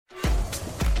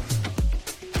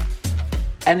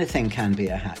anything can be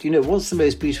a hat. You know, what's the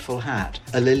most beautiful hat?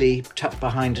 A lily tucked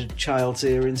behind a child's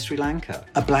ear in Sri Lanka.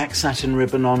 A black satin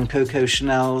ribbon on Coco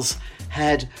Chanel's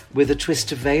head with a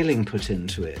twist of veiling put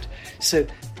into it. So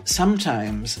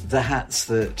sometimes the hats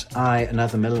that I and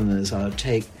other milliners are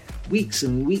take weeks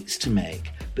and weeks to make,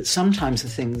 but sometimes the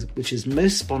thing which is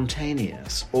most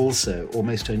spontaneous, also, or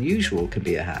most unusual, can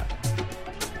be a hat.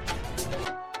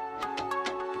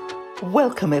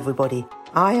 Welcome everybody.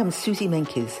 I am Susie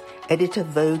Menkes, editor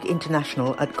Vogue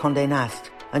International at Condé Nast,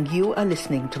 and you are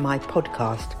listening to my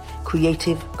podcast,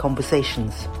 Creative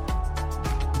Conversations.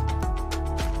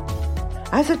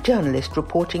 As a journalist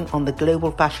reporting on the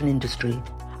global fashion industry,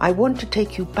 I want to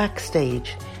take you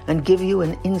backstage and give you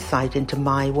an insight into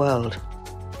my world.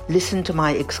 Listen to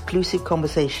my exclusive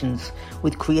conversations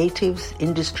with creatives,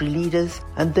 industry leaders,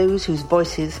 and those whose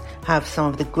voices have some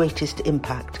of the greatest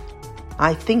impact.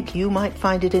 I think you might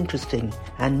find it interesting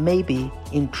and maybe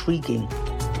intriguing.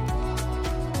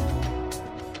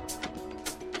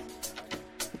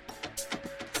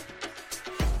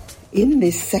 In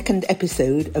this second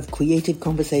episode of Creative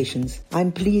Conversations,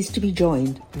 I'm pleased to be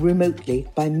joined remotely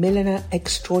by milliner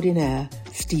extraordinaire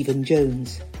Stephen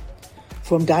Jones.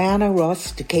 From Diana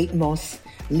Ross to Kate Moss,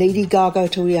 Lady Gaga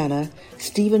to Rihanna,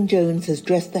 Stephen Jones has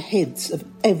dressed the heads of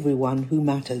everyone who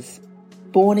matters.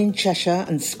 Born in Cheshire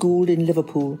and schooled in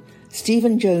Liverpool,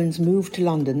 Stephen Jones moved to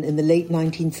London in the late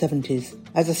 1970s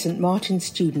as a St Martin's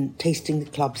student tasting the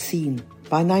club scene.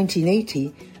 By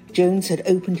 1980, Jones had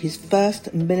opened his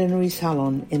first millinery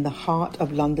salon in the heart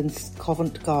of London's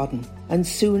Covent Garden, and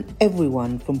soon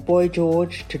everyone from Boy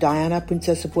George to Diana,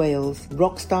 Princess of Wales,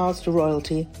 rock stars to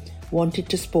royalty, wanted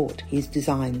to sport his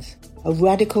designs. A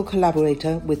radical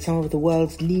collaborator with some of the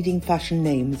world's leading fashion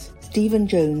names, Stephen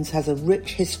Jones has a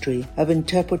rich history of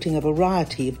interpreting a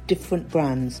variety of different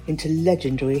brands into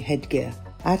legendary headgear.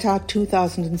 At our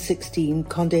 2016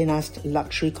 Condé Nast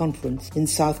Luxury Conference in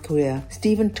South Korea,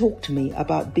 Stephen talked to me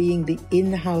about being the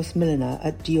in-house milliner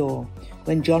at Dior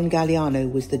when John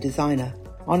Galliano was the designer.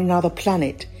 On another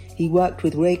planet, he worked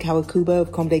with Rei Kawakubo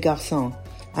of Comme des Garçons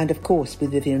and, of course,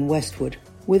 with Vivienne Westwood.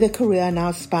 With a career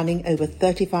now spanning over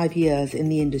 35 years in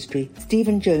the industry,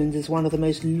 Stephen Jones is one of the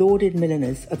most lauded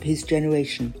milliners of his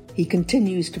generation. He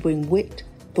continues to bring wit,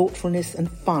 thoughtfulness and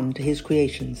fun to his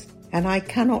creations. And I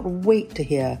cannot wait to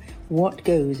hear what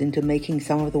goes into making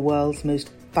some of the world's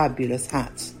most fabulous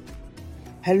hats.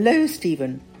 Hello,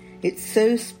 Stephen. It's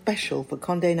so special for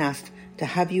Condé Nast to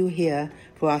have you here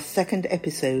for our second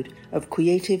episode of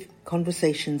Creative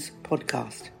Conversations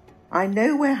podcast. I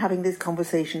know we're having this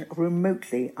conversation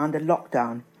remotely under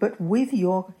lockdown, but with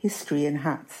your history in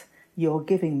hats, you're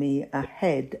giving me a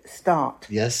head start.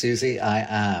 Yes, Susie, I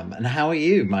am. And how are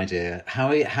you, my dear?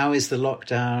 How is the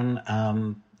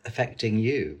lockdown affecting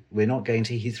you? We're not going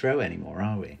to Heathrow anymore,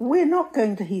 are we? We're not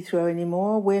going to Heathrow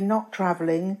anymore. We're not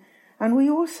travelling. And we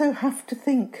also have to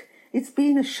think. It's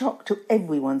been a shock to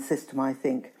everyone's system, I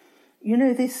think. You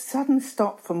know, this sudden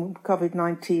stop from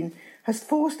COVID-19 has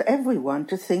forced everyone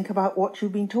to think about what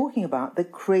you've been talking about, the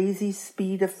crazy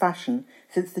speed of fashion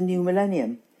since the new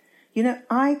millennium. You know,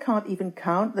 I can't even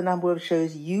count the number of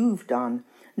shows you've done,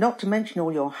 not to mention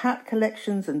all your hat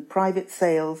collections and private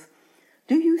sales.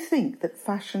 Do you think that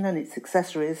fashion and its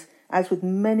accessories, as with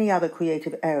many other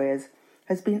creative areas,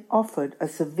 has been offered a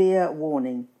severe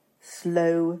warning?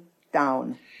 Slow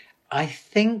down. I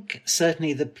think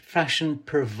certainly the fashion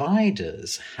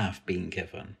providers have been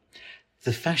given.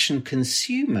 The fashion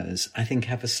consumers, I think,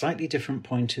 have a slightly different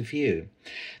point of view,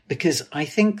 because I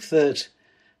think that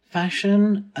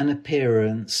fashion and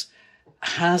appearance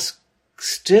has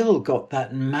still got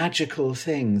that magical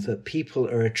thing that people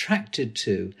are attracted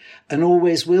to and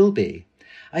always will be.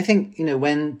 I think, you know,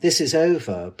 when this is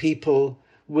over, people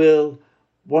will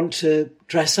want to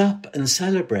dress up and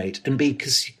celebrate and be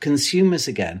consumers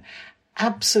again.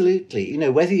 Absolutely. You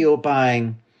know, whether you're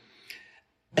buying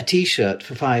a T-shirt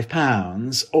for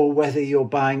 £5 or whether you're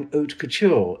buying haute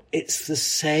couture, it's the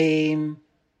same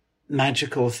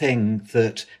magical thing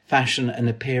that fashion and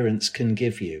appearance can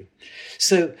give you.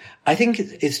 So I think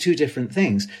it's two different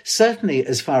things. Certainly,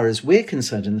 as far as we're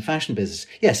concerned in the fashion business,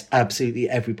 yes, absolutely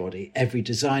everybody, every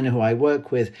designer who I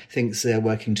work with thinks they're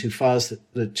working too fast,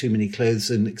 that too many clothes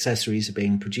and accessories are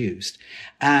being produced.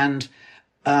 And,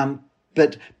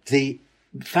 but the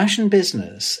fashion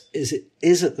business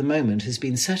is at the moment has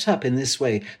been set up in this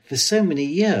way for so many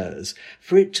years.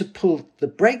 For it to pull the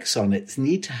brakes on it,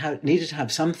 needed to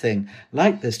have something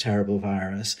like this terrible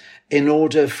virus in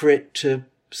order for it to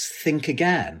think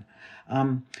again.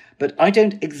 But I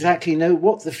don't exactly know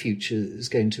what the future is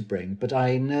going to bring. But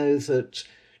I know that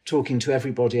talking to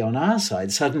everybody on our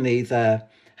side, suddenly they're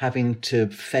having to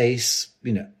face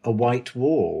a white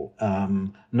wall,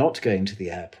 not going to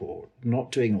the airport,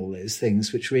 not doing all those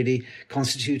things which really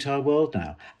constitute our world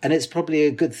now. And it's probably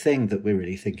a good thing that we're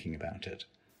really thinking about it.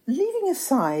 Leaving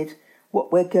aside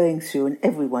what we're going through and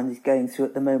everyone is going through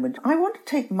at the moment, I want to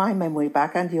take my memory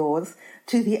back and yours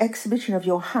to the exhibition of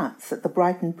your hats at the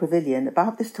Brighton Pavilion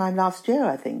about this time last year,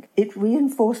 I think. It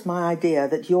reinforced my idea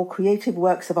that your creative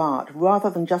works of art, rather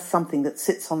than just something that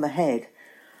sits on the head,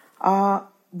 are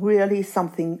really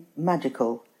something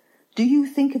magical. Do you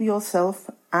think of yourself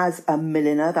as a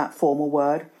milliner, that formal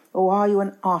word, or are you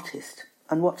an artist?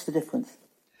 And what's the difference?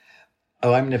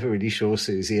 Oh, I'm never really sure,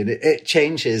 Susie, and it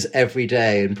changes every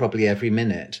day and probably every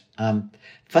minute.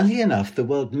 Funnily enough, the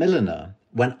word milliner,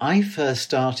 when I first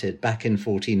started back in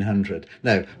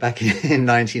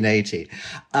 1980,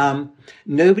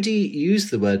 nobody used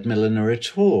the word milliner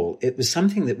at all. It was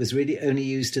something that was really only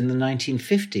used in the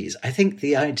 1950s. I think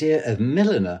the idea of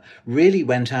milliner really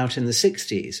went out in the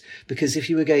 60s, because if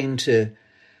you were going to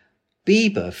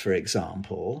Bieber, for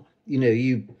example,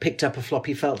 you picked up a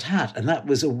floppy felt hat, and that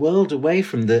was a world away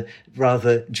from the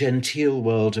rather genteel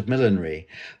world of millinery.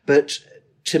 But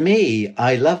to me,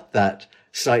 I loved that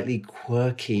slightly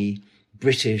quirky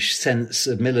British sense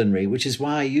of millinery, which is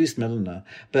why I used milliner.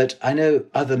 But I know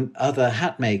other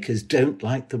hat makers don't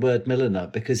like the word milliner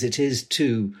because it is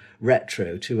too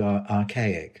retro, too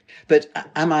archaic. But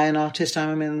am I an artist? I'm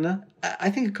a milliner? I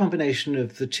think a combination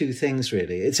of the two things,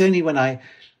 really. It's only when I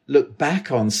look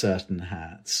back on certain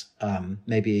hats,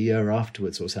 maybe a year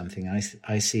afterwards or something, I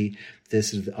see the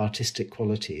sort of artistic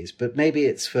qualities. But maybe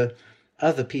it's for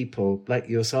other people like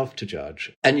yourself to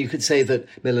judge. And you could say that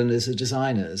milliners are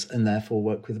designers and therefore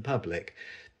work with the public.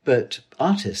 But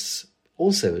artists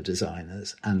also are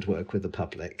designers and work with the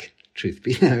public, truth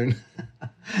be known.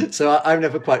 So I'm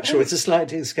never quite sure. It's a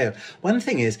sliding scale. One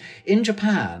thing is, in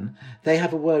Japan, they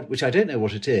have a word, which I don't know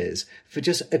what it is, for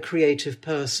just a creative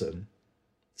person.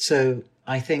 So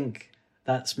I think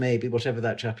that's maybe whatever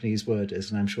that Japanese word is,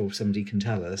 and I'm sure somebody can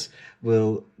tell us,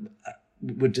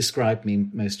 would describe me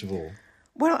most of all.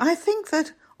 Well, I think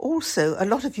that also a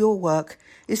lot of your work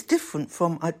is different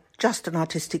from just an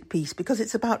artistic piece because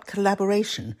it's about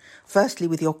collaboration, firstly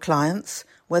with your clients,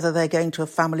 whether they're going to a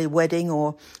family wedding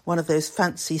or one of those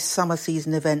fancy summer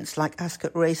season events like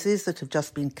Ascot races that have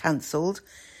just been cancelled.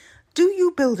 Do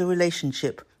you build a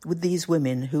relationship with these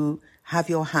women who have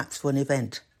your hats for an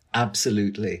event?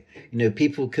 Absolutely.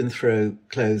 People can throw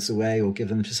clothes away or give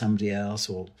them to somebody else,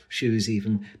 or shoes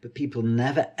even, but people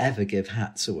never ever give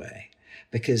hats away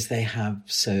because they have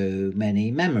so many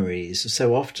memories.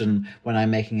 So often when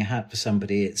I'm making a hat for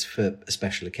somebody, it's for a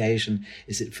special occasion.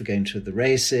 Is it for going to the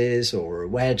races or a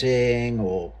wedding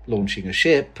or launching a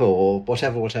ship or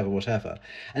whatever.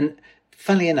 And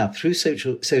funnily enough, through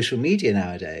social media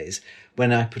nowadays,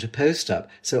 when I put a post up,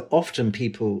 so often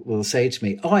people will say to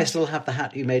me, I still have the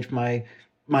hat you made for my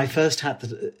first hat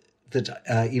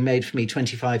that you made for me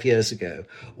 25 years ago,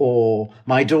 or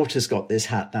my daughter's got this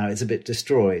hat now, it's a bit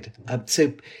destroyed.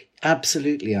 So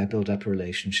absolutely, I build up a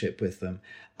relationship with them.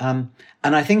 And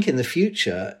I think in the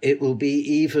future, it will be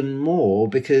even more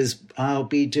because I'll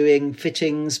be doing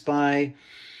fittings by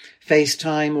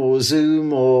FaceTime or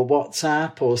Zoom or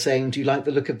WhatsApp, or saying, do you like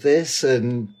the look of this?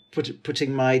 And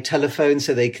putting my telephone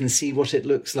so they can see what it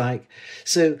looks like.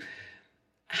 So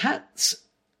hats,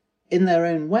 in their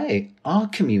own way, are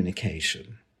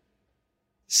communication.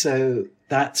 So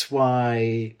that's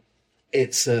why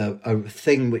it's a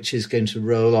thing which is going to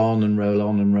roll on and roll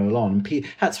on and roll on.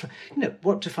 Hats,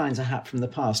 what defines a hat from the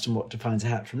past and what defines a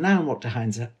hat from now and what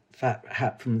defines a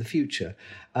hat from the future.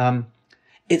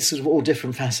 It's sort of all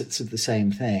different facets of the same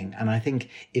thing. And I think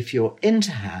if you're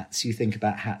into hats, you think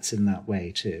about hats in that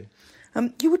way too.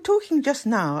 You were talking just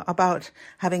now about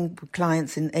having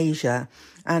clients in Asia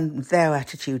and their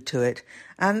attitude to it.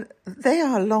 And they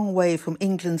are a long way from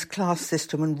England's class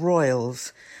system and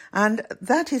royals. And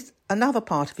that is another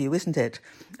part of you, isn't it?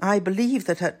 I believe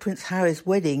that at Prince Harry's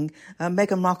wedding,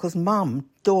 Meghan Markle's mum,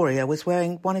 Doria, was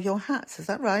wearing one of your hats. Is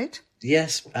that right?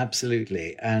 Yes,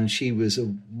 absolutely. And she is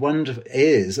a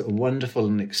wonderful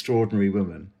and extraordinary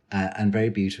woman, and very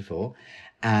beautiful,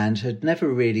 and had never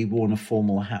really worn a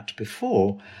formal hat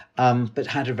before, but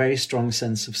had a very strong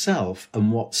sense of self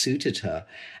and what suited her.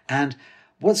 And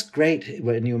what's great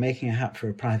when you're making a hat for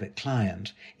a private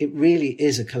client, it really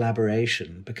is a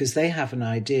collaboration because they have an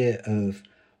idea of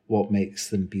what makes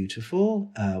them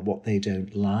beautiful, what they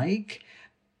don't like,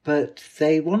 but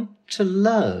they want to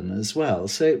learn as well.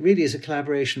 So it really is a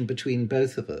collaboration between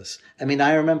both of us. I mean,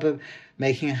 I remember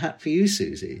making a hat for you,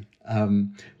 Susie,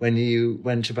 when you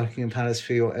went to Buckingham Palace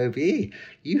for your OBE.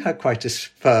 You had quite a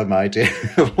firm idea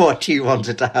of what you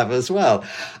wanted to have as well.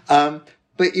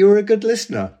 But you were a good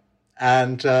listener,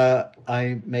 and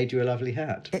I made you a lovely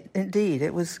hat. Indeed,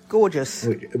 it was gorgeous.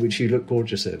 Which you look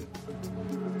gorgeous in.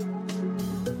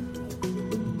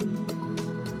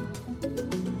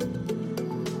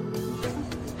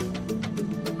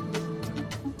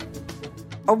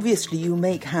 Obviously, you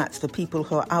make hats for people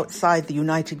who are outside the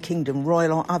United Kingdom,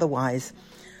 royal or otherwise.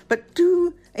 But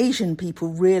do Asian people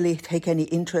really take any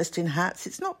interest in hats?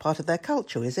 It's not part of their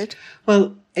culture, is it?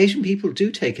 Well, Asian people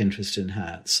do take interest in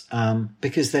hats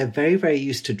because they're very, very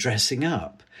used to dressing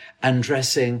up and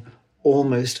dressing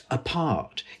almost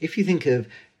apart. If you think of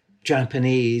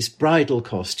Japanese bridal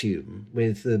costume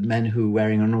with the men who are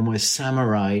wearing an almost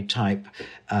samurai type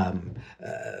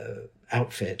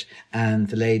outfit and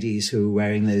the ladies who are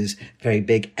wearing those very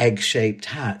big egg-shaped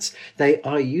hats, they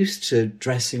are used to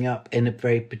dressing up in a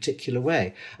very particular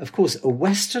way. Of course, a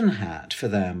Western hat for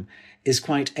them is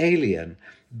quite alien,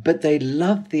 but they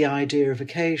love the idea of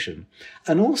occasion.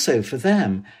 And also for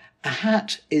them, a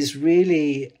hat is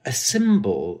really a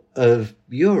symbol of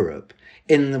Europe.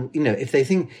 If they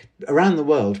think around the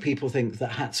world, people think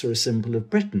that hats are a symbol of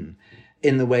Britain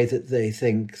in the way that they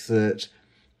think that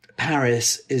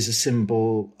Paris is a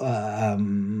symbol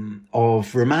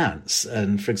of romance.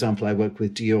 And for example, I work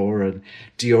with Dior, and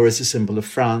Dior is a symbol of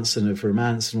France and of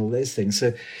romance and all those things.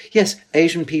 So yes,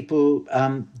 Asian people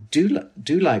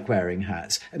do like wearing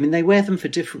hats. I mean, they wear them for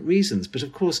different reasons, but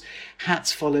of course,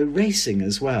 hats follow racing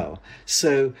as well.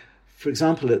 So for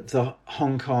example, at the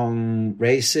Hong Kong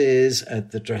races, at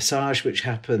the dressage, which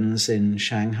happens in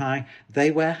Shanghai,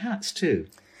 they wear hats too.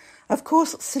 Of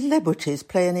course, celebrities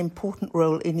play an important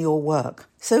role in your work.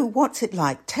 So what's it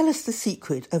like? Tell us the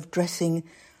secret of dressing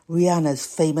Rihanna's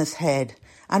famous head.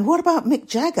 And what about Mick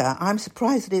Jagger? I'm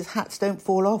surprised that his hats don't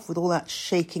fall off with all that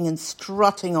shaking and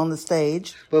strutting on the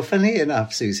stage. Well, funnily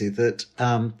enough, Susie, that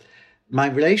my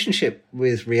relationship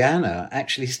with Rihanna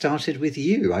actually started with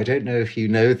you. I don't know if you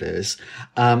know this,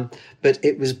 but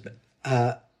it was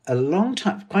quite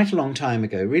a long time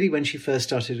ago, really when she first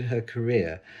started her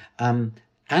career.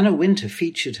 Anna Wintour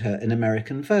featured her in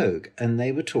American Vogue, and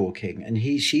they were talking, and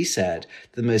she said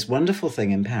the most wonderful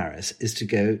thing in Paris is to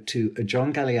go to a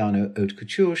John Galliano haute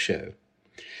couture show.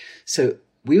 So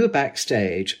we were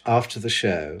backstage after the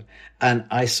show, and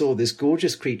I saw this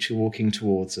gorgeous creature walking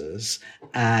towards us,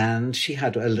 and she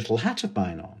had a little hat of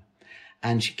mine on.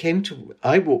 And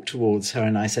I walked towards her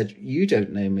and I said, "You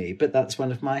don't know me, but that's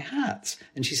one of my hats."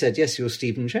 And she said, "Yes, you're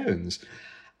Stephen Jones."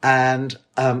 And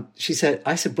I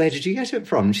said, "Where did you get it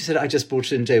from?" And she said, "I just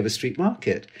bought it in Dover Street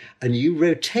Market." And you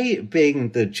rotate, being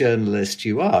the journalist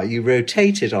you are, you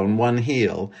rotated on one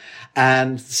heel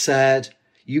and said,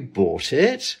 "You bought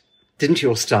it? Didn't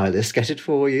your stylist get it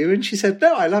for you?" And she said,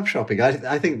 "No, I love shopping.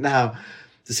 I think now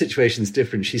the situation's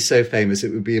different. She's so famous,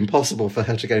 it would be impossible for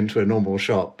her to go into a normal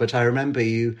shop." But I remember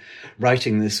you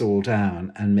writing this all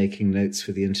down and making notes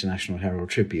for the International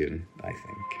Herald Tribune, I think.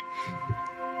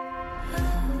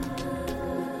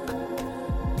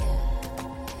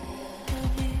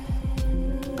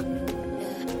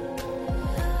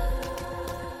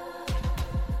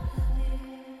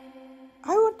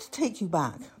 I want to take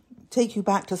you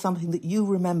back to something that you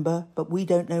remember, but we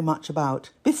don't know much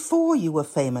about. Before you were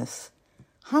famous,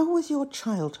 how was your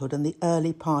childhood and the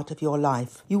early part of your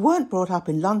life? You weren't brought up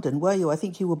in London, were you? I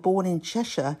think you were born in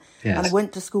Cheshire. Yes. And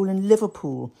went to school in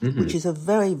Liverpool, which is a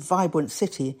very vibrant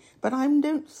city, but I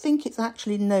don't think it's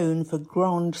actually known for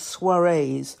grand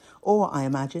soirees or, I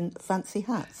imagine, fancy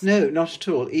hats. No, not at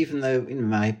all, even though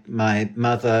my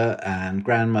mother and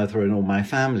grandmother and all my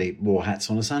family wore hats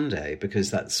on a Sunday because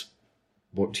that's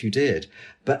what you did.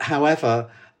 But however,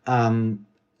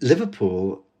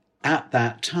 Liverpool at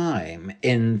that time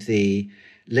in the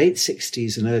late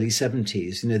 60s and early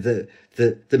 70s, the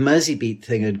Merseybeat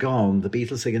thing had gone, the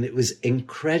Beatles thing, and it was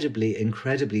incredibly,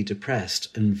 incredibly depressed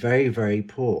and very, very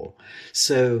poor.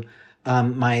 So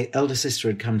my elder sister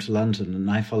had come to London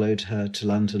and I followed her to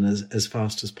London as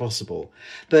fast as possible.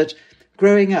 But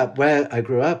growing up, where I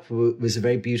grew up was a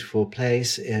very beautiful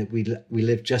place. We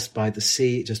lived just by the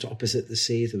sea, just opposite the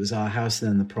sea. There was our house and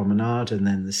then the promenade and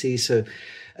then the sea. So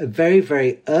a very,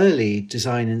 very early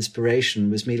design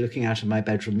inspiration was me looking out of my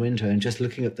bedroom window and just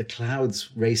looking at the clouds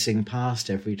racing past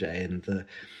every day and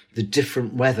the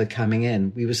different weather coming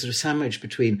in. We were sort of sandwiched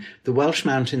between the Welsh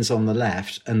mountains on the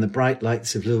left and the bright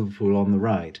lights of Liverpool on the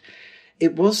right.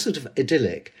 It was sort of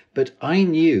idyllic, but I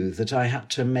knew that I had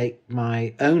to make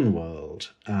my own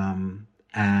world,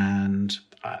 and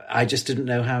I just didn't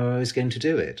know how I was going to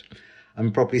do it.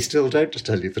 and probably still don't, to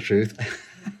tell you the truth.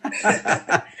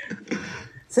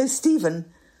 So, Stephen,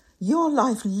 your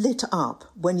life lit up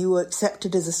when you were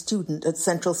accepted as a student at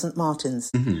Central St Martin's,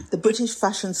 the British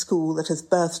fashion school that has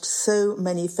birthed so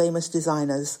many famous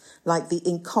designers like the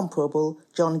incomparable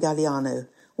John Galliano.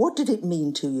 What did it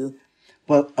mean to you?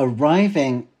 Well,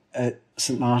 arriving at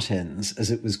St Martin's, as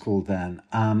it was called then,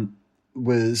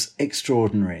 was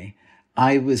extraordinary.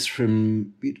 I was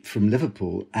from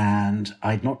Liverpool, and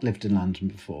I'd not lived in London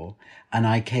before. And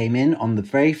I came in on the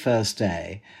very first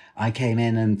day. I came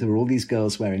in and there were all these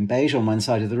girls wearing beige on one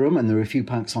side of the room, and there were a few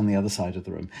punks on the other side of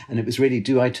the room. And it was really,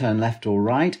 do I turn left or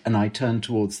right? And I turned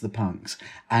towards the punks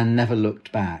and never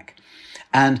looked back.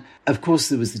 And of course,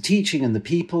 there was the teaching and the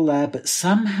people there, but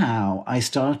somehow I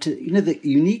started, the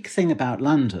unique thing about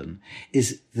London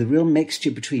is the real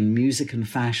mixture between music and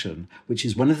fashion, which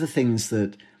is one of the things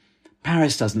that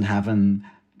Paris doesn't have and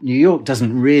New York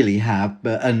doesn't really have,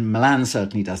 and Milan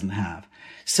certainly doesn't have.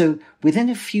 So within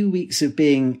a few weeks of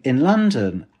being in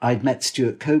London, I'd met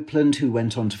Stuart Copeland, who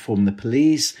went on to form the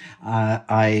Police.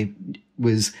 I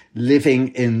was living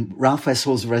in Ralph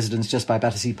Westall's residence just by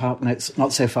Battersea Park,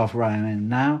 not so far from where I am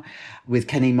now, with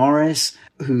Kenny Morris,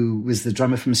 who was the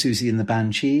drummer from Susie and the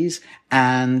Banshees,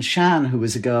 and Shan, who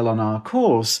was a girl on our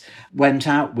course, went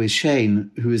out with Shane,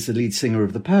 who was the lead singer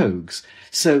of the Pogues.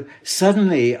 So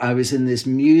suddenly I was in this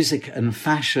music and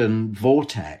fashion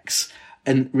vortex,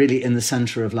 and really in the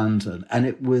centre of London. And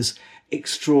it was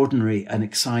extraordinary and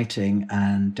exciting.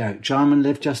 And Derek Jarman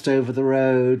lived just over the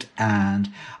road. And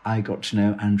I got to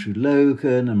know Andrew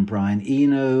Logan and Brian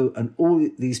Eno and all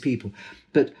these people.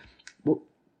 But what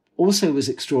also was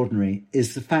extraordinary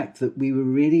is the fact that we were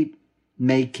really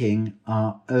making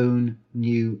our own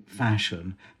new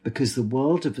fashion, because the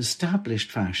world of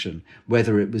established fashion,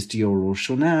 whether it was Dior or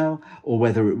Chanel, or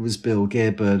whether it was Bill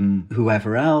Gibb and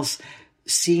whoever else,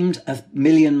 seemed a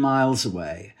million miles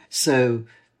away. So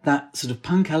that sort of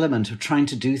punk element of trying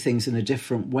to do things in a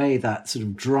different way, that sort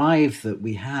of drive that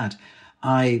we had,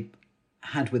 I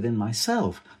had within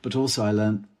myself, but also I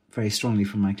learned very strongly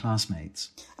from my classmates.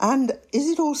 And is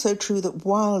it also true that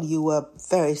while you were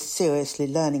very seriously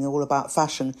learning all about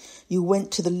fashion, you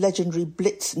went to the legendary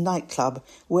Blitz nightclub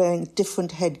wearing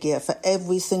different headgear for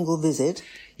every single visit?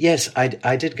 Yes, I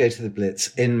did go to the Blitz.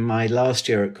 In my last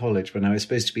year at college, when I was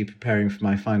supposed to be preparing for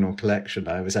my final collection,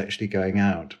 I was actually going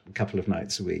out a couple of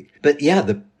nights a week. But yeah,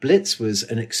 the Blitz was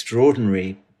an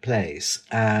extraordinary place.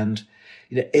 And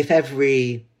if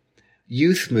every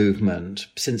youth movement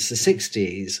since the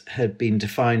 60s had been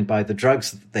defined by the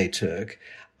drugs that they took,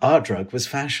 our drug was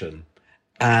fashion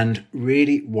and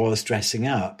really was dressing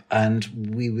up.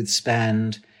 And we would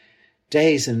spend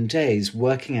days and days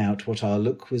working out what our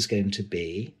look was going to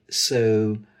be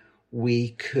so we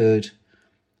could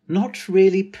not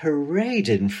really parade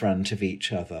in front of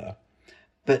each other,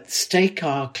 but stake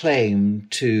our claim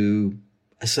to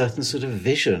a certain sort of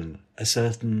vision, a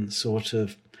certain sort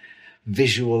of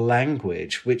visual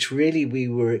language, which really we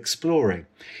were exploring.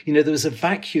 There was a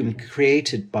vacuum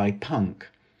created by punk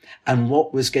and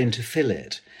what was going to fill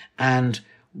it. And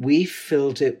we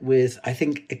filled it with, I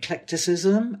think,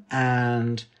 eclecticism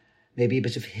and maybe a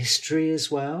bit of history as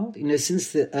well.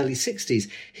 Since the early 60s,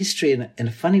 history in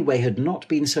a funny way had not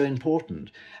been so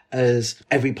important as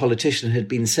every politician had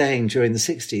been saying during the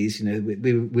 60s.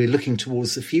 We were looking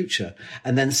towards the future.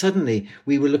 And then suddenly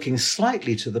we were looking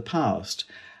slightly to the past.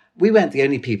 We weren't the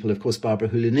only people. Of course, Barbara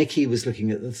Hulanicki was looking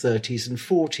at the 30s and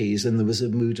 40s, and there was a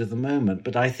mood of the moment.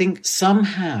 But I think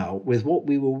somehow with what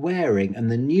we were wearing and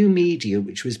the new media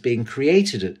which was being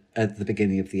created at the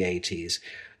beginning of the 80s,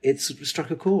 it sort of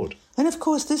struck a chord. And of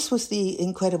course, this was the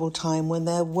incredible time when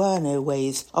there were no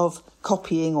ways of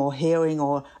copying or hearing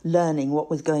or learning what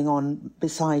was going on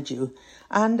beside you.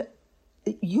 And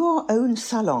your own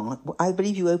salon, I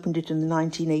believe you opened it in the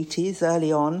 1980s,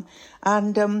 early on,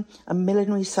 and a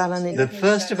millinery salon. The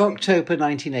 1st of October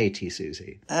 1980,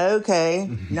 Susie. Okay,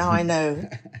 now I know.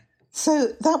 So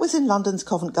that was in London's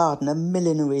Covent Garden, a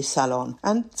millinery salon.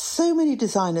 And so many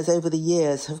designers over the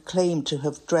years have claimed to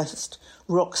have dressed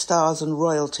rock stars and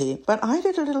royalty. But I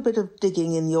did a little bit of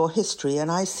digging in your history, and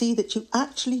I see that you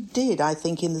actually did, I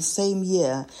think, in the same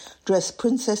year, dress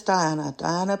Princess Diana,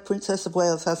 Princess of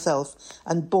Wales herself,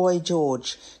 and Boy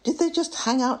George. Did they just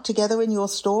hang out together in your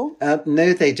store?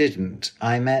 No, they didn't.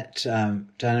 I met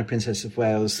Diana, Princess of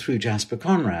Wales, through Jasper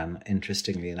Conran,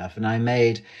 interestingly enough, and I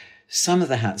made... Some of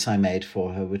the hats I made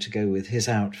for her were to go with his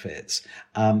outfits.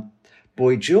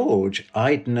 Boy George,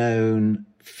 I'd known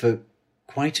for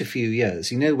quite a few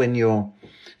years. You know, when you're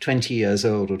 20 years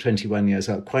old or 21 years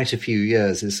old, quite a few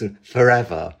years is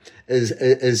forever.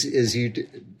 As you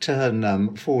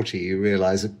turn 40, you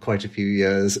realize that quite a few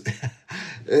years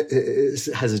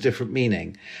has a different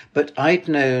meaning. But I'd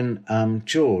known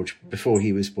George before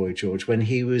he was Boy George, when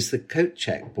he was the coat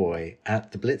check boy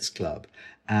at the Blitz Club.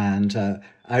 And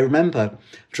I remember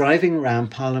driving around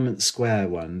Parliament Square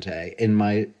one day in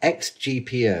my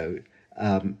ex-GPO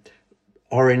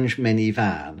orange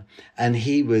minivan, and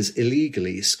he was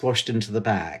illegally squashed into the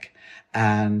back,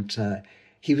 and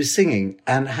he was singing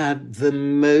and had the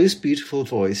most beautiful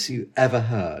voice you ever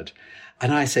heard.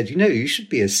 And I said, you should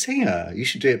be a singer. You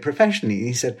should do it professionally. And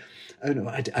he said, oh no,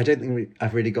 I don't think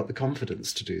I've really got the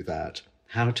confidence to do that.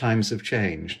 How times have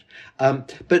changed.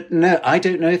 But no, I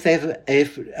don't know if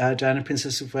Diana,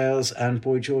 Princess of Wales and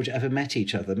Boy George ever met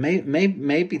each other.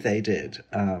 Maybe they did.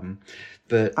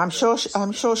 But I'm sure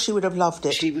she would have loved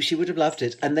it. She would have loved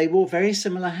it, and they wore very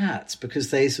similar hats because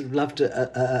they sort of loved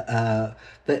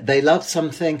they loved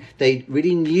something. They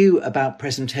really knew about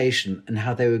presentation and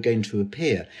how they were going to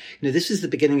appear. This is the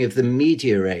beginning of the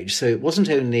media age, so it wasn't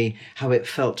only how it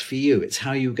felt for you; it's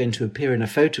how you were going to appear in a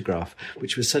photograph,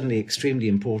 which was suddenly extremely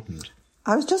important.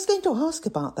 I was just going to ask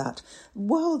about that. The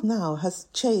world now has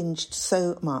changed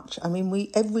so much. I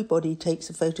mean, everybody takes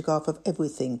a photograph of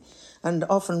everything, and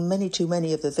often many too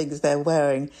many of the things they're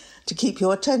wearing to keep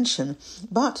your attention.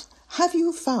 But have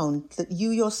you found that you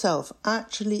yourself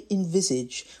actually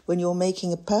envisage, when you're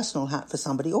making a personal hat for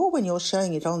somebody or when you're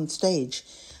showing it on stage,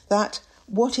 that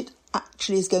what it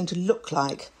actually is going to look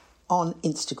like on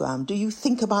Instagram? Do you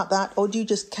think about that, or do you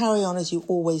just carry on as you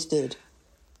always did?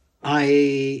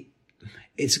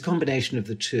 It's a combination of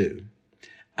the two.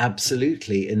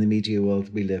 Absolutely, in the media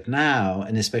world we live now,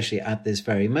 and especially at this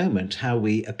very moment, how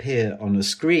we appear on a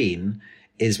screen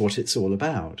is what it's all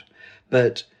about.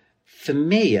 But for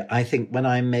me, I think when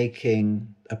I'm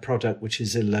making a product which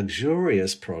is a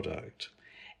luxurious product,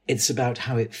 it's about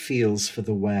how it feels for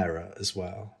the wearer as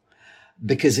well.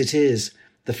 Because it is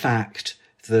the fact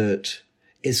that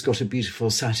it's got a beautiful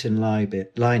satin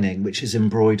lining, which is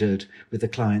embroidered with the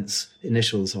client's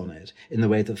initials on it, in the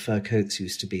way that fur coats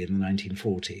used to be in the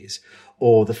 1940s.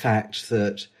 Or the fact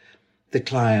that the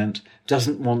client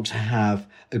doesn't want to have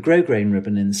a grosgrain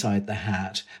ribbon inside the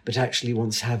hat, but actually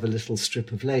wants to have a little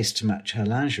strip of lace to match her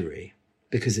lingerie,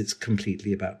 because it's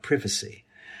completely about privacy.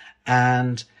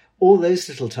 And all those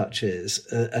little touches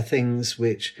are things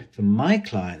which, for my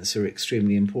clients, are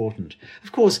extremely important.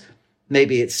 Of course,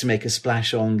 maybe it's to make a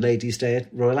splash on Ladies' Day at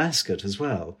Royal Ascot as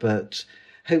well, but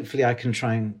hopefully I can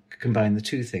try and combine the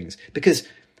two things. Because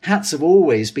hats have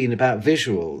always been about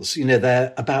visuals.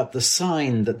 They're about the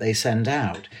sign that they send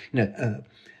out.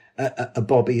 A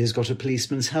bobby has got a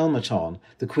policeman's helmet on.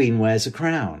 The Queen wears a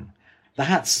crown. The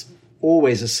hat's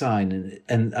always a sign,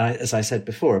 and as I said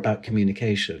before, about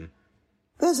communication.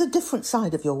 There's a different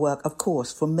side of your work, of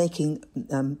course, from making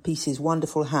pieces,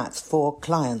 wonderful hats for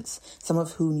clients, some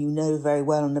of whom you know very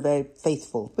well and are very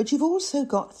faithful. But you've also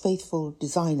got faithful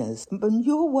designers. And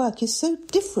your work is so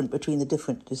different between the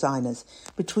different designers,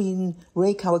 between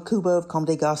Rei Kawakubo of Comme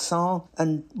des Garçons,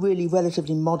 and really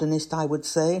relatively modernist, I would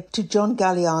say, to John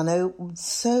Galliano,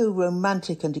 so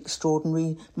romantic and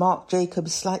extraordinary, Marc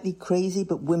Jacobs, slightly crazy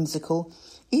but whimsical.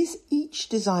 Is each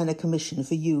designer commission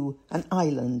for you an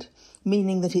island,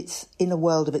 meaning that it's in a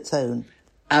world of its own?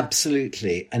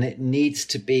 Absolutely, and it needs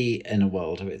to be in a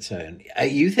world of its own.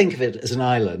 You think of it as an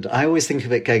island. I always think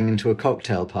of it going into a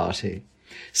cocktail party.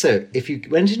 So if you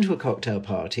went into a cocktail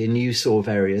party and you saw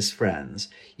various friends,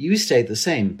 you stayed the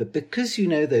same, but because you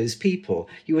know those people,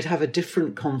 you would have a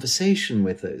different conversation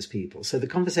with those people. So the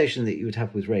conversation that you would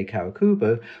have with Rei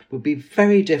Kawakubo would be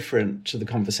very different to the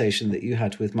conversation that you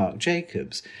had with Marc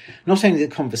Jacobs. Not only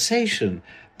the conversation,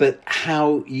 but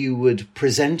how you would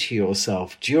present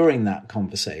yourself during that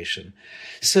conversation.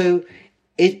 So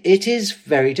it is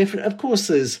very different. Of course,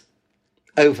 there's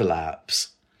overlaps.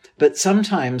 But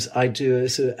sometimes I do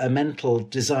a mental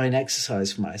design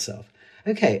exercise for myself.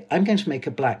 Okay, I'm going to make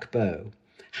a black bow.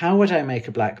 How would I make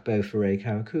a black bow for Rei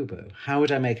Kawakubo? How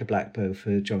would I make a black bow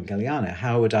for John Galliano?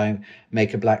 How would I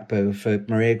make a black bow for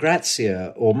Maria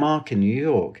Grazia or Mark in New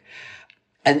York?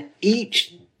 And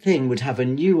each thing would have a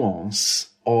nuance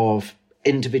of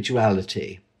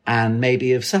individuality and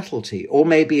maybe of subtlety, or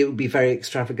maybe it would be very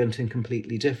extravagant and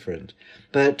completely different.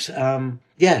 But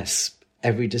yes,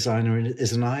 every designer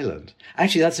is an island.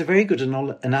 Actually, that's a very good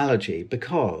analogy,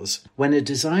 because when a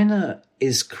designer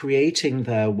is creating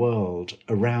their world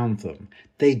around them,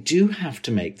 they do have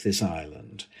to make this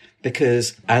island.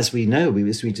 Because, as we know,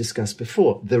 as we discussed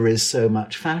before, there is so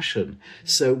much fashion.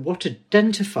 So what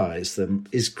identifies them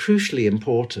is crucially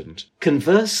important.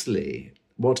 Conversely,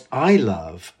 what I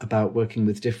love about working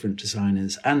with different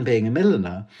designers and being a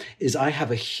milliner is I have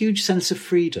a huge sense of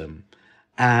freedom.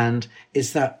 And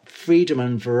it's that freedom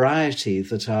and variety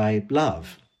that I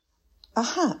love. A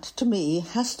hat, to me,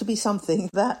 has to be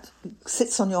something that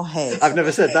sits on your head. I've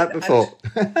never said that before.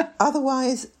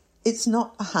 Otherwise, it's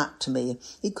not a hat to me.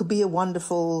 It could be a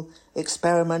wonderful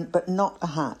experiment, but not a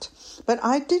hat. But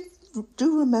I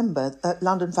do remember at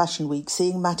London Fashion Week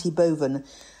seeing Matty Boven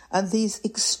and these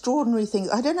extraordinary things.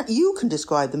 I don't know, you can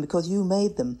describe them because you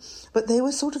made them, but they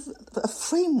were sort of a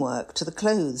framework to the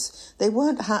clothes. They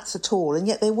weren't hats at all, and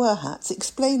yet they were hats.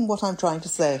 Explain what I'm trying to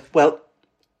say. Well,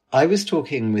 I was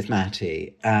talking with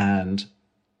Matty, and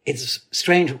it's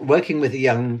strange working with a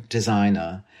young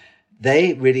designer.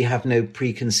 They really have no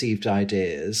preconceived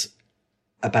ideas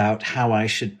about how I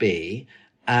should be,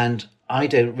 and I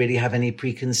don't really have any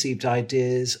preconceived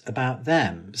ideas about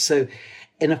them. So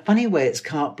in a funny way, it's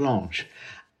carte blanche.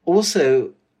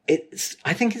 Also,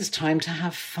 I think it's time to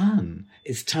have fun.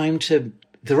 It's time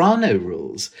there are no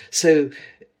rules. So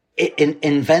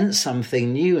invent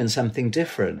something new and something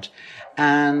different.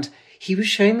 And he was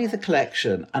showing me the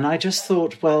collection, and I just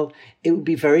thought, well, it would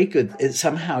be very good.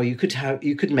 Somehow you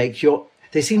could make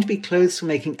they seem to be clothes for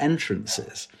making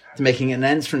entrances, making an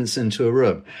entrance into a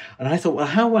room. And I thought, well,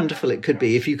 how wonderful it could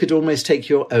be if you could almost take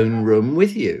your own room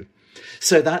with you.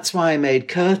 So that's why I made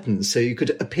curtains, so you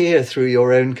could appear through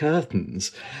your own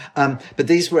curtains. But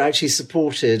these were actually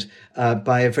supported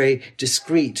by a very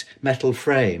discreet metal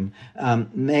frame,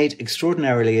 made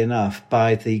extraordinarily enough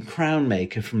by the crown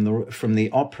maker from the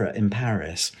opera in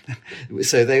Paris.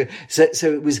 So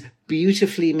it was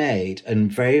beautifully made and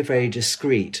very, very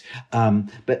discreet.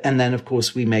 And then, of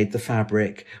course, we made the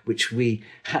fabric, which we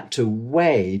had to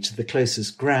weigh to the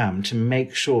closest gram to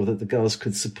make sure that the girls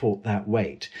could support that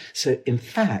weight. So, in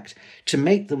fact, to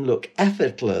make them look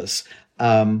effortless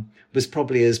was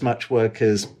probably as much work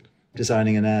as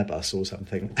designing an Airbus or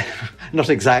something. Not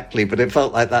exactly, but it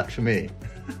felt like that for me.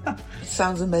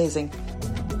 Sounds amazing.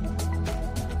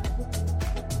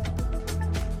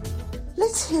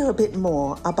 Let's hear a bit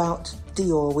more about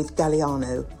Dior with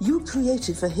Galliano. You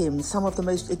created for him some of the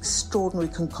most extraordinary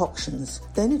concoctions.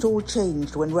 Then it all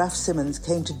changed when Raf Simons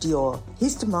came to Dior.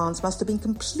 His demands must have been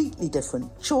completely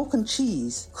different. Chalk and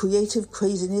cheese, creative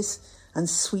craziness and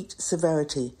sweet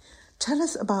severity. Tell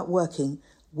us about working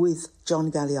with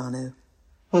John Galliano.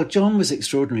 Well, John was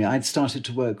extraordinary. I'd started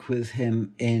to work with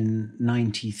him in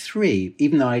 93,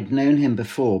 even though I'd known him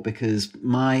before, because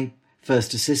my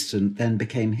first assistant then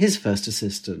became his first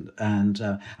assistant. And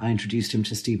I introduced him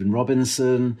to Stephen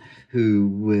Robinson, who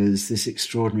was this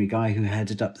extraordinary guy who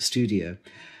headed up the studio.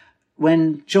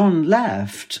 When John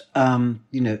left,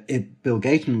 Bill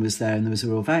Gayton was there and there was a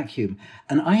real vacuum.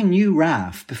 And I knew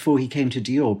Raf before he came to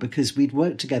Dior because we'd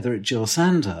worked together at Jill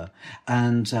Sander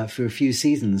and for a few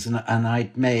seasons, and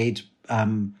I'd made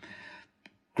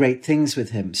great things with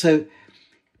him.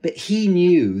 But he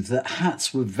knew that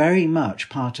hats were very much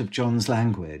part of John's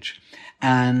language,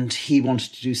 and he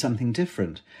wanted to do something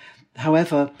different.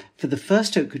 However, for the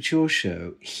first Haute Couture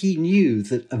show, he knew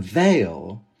that a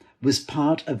veil was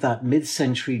part of that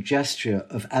mid-century gesture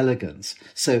of elegance.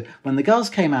 So when the girls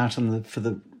came out for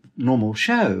the normal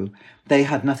show, they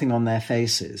had nothing on their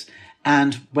faces.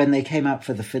 And when they came out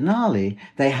for the finale,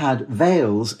 they had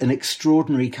veils in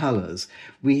extraordinary colours.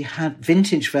 We had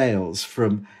vintage veils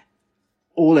from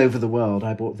all over the world.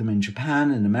 I bought them in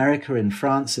Japan, in America, in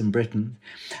France, in Britain,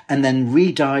 and then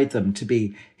re-dyed them to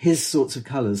be his sorts of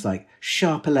colours, like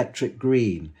sharp electric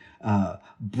green,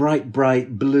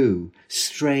 bright blue,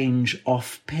 strange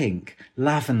off pink,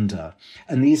 lavender.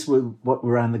 And these were what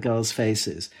were around the girls'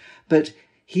 faces. But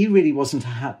he really wasn't a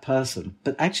hat person.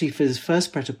 But actually, for his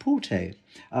first pret-a-porter,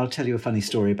 I'll tell you a funny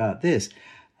story about this.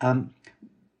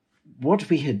 What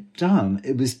we had done,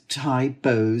 it was tie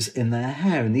bows in their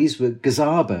hair, and these were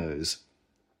gazzar bows,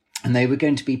 and they were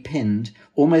going to be pinned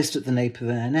almost at the nape of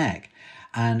their neck.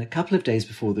 And a couple of days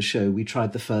before the show, we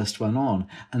tried the first one on,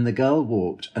 and the girl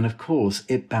walked, and of course,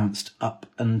 it bounced up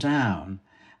and down.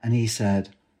 And he said,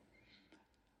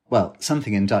 well,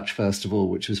 something in Dutch, first of all,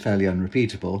 which was fairly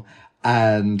unrepeatable.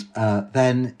 And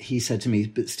then he said to me,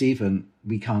 but Stephen,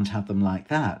 we can't have them like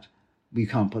that. We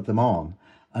can't put them on.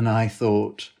 And I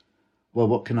thought, well,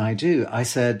 what can I do? I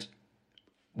said,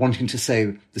 wanting to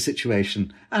save the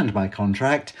situation and my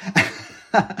contract,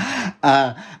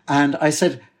 And I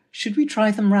said, should we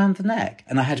try them round the neck?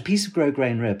 And I had a piece of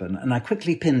grosgrain ribbon and I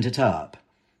quickly pinned it up.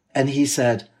 And he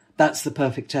said, that's the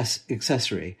perfect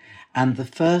accessory. And the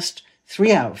first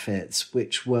 3 outfits,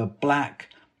 which were black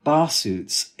bar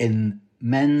suits in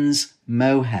men's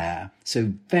mohair,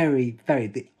 so very, very,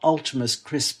 the ultimate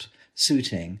crisp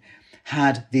suiting,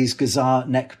 had these Gazar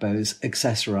neck bows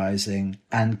accessorizing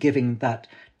and giving that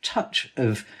touch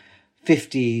of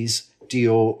 50s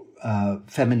Dior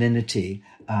femininity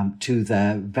to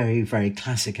their very, very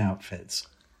classic outfits.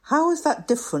 How is that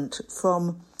different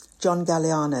from John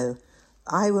Galliano?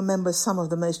 I remember some of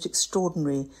the most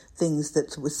extraordinary things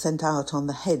that were sent out on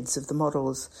the heads of the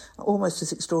models, almost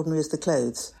as extraordinary as the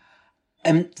clothes.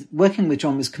 Working with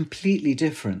John was completely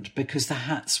different because the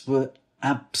hats were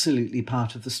absolutely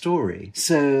part of the story.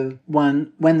 So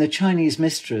when the Chinese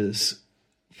mistress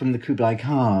from the Kublai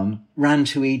Khan ran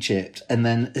to Egypt and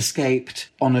then escaped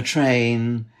on a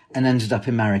train and ended up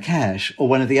in Marrakesh, or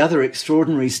one of the other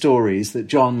extraordinary stories that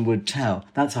John would tell,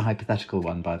 that's a hypothetical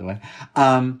one, by the way,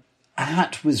 a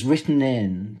hat was written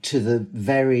in to the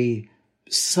very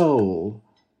soul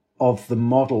of the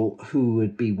model who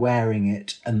would be wearing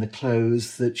it and the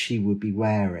clothes that she would be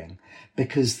wearing,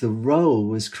 because the role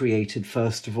was created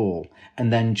first of all,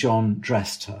 and then John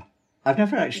dressed her. I've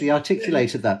never actually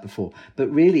articulated that before, but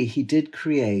really he did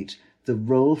create the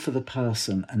role for the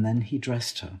person and then he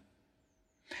dressed her.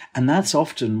 And that's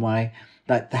often why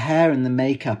like the hair and the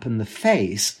makeup and the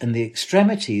face and the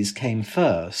extremities came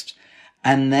first,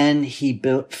 and then he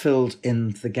filled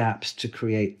in the gaps to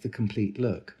create the complete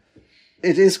look.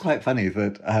 It is quite funny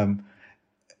that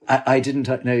I didn't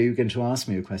know you were going to ask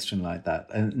me a question like that.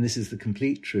 And this is the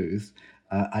complete truth.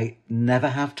 I never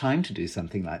have time to do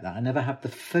something like that. I never have the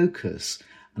focus.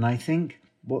 And I think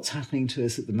what's happening to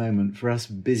us at the moment, for us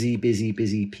busy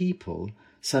people,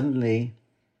 suddenly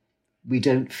we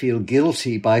don't feel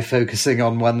guilty by focusing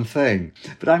on one thing.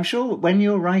 But I'm sure when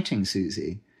you're writing,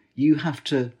 Susie, you have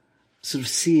to sort of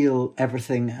seal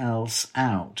everything else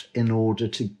out in order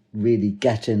to really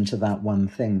get into that one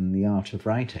thing, the art of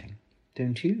writing,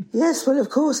 don't you? Yes, well, of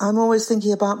course. I'm always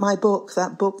thinking about my book,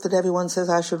 that book that everyone says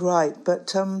I should write,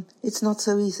 but it's not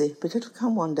so easy, but it'll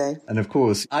come one day. And of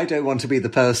course, I don't want to be the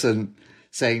person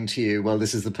saying to you, well,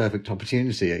 this is the perfect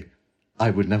opportunity.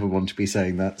 I would never want to be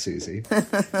saying that, Susie.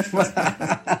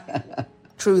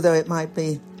 True though it might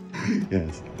be.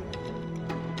 Yes.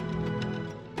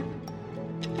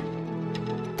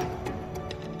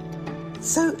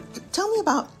 So, tell me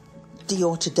about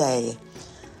Dior today.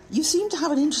 You seem to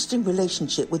have an interesting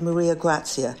relationship with Maria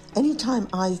Grazia. Anytime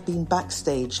I've been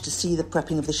backstage to see the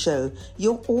prepping of the show,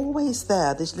 you're always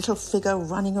there, this little figure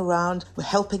running around,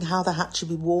 helping how the hat should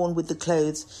be worn with the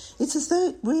clothes. It's as though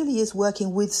it really is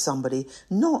working with somebody,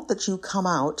 not that you come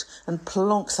out and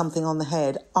plonk something on the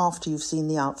head after you've seen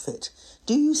the outfit.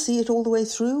 Do you see it all the way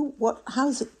through? How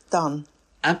is it done?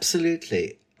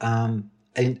 Absolutely. And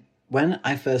when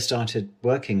I first started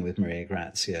working with Maria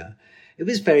Grazia, it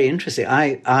was very interesting.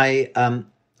 I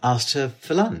asked her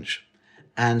for lunch,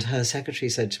 and her secretary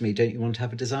said to me, don't you want to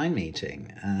have a design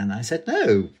meeting? And I said,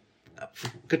 no,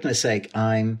 for goodness sake,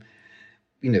 I'm,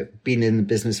 been in the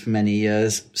business for many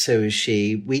years. So is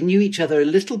she. We knew each other a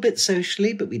little bit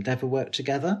socially, but we'd never worked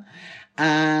together.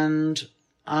 And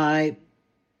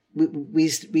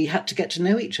we had to get to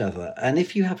know each other. And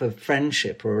if you have a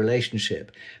friendship or a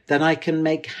relationship, then I can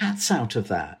make hats out of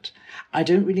that. I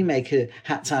don't really make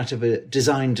hats out of a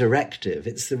design directive.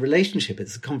 It's the relationship,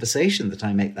 it's the conversation that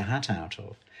I make the hat out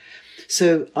of.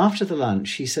 So after the lunch,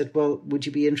 she said, well, would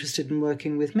you be interested in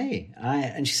working with me?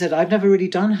 And she said, I've never really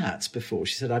done hats before.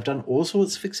 She said, I've done all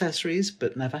sorts of accessories,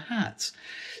 but never hats.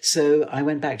 So I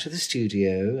went back to the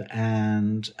studio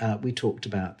and we talked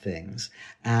about things.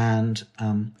 And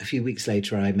a few weeks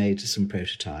later, I made some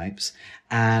prototypes.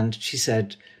 And she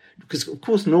said, because, of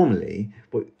course, normally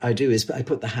what I do is I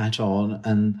put the hat on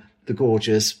and the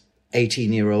gorgeous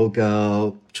 18-year-old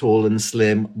girl, tall and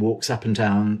slim, walks up and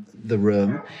down the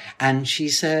room. And she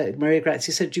said, Maria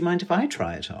Grazia said, do you mind if I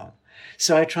try it on?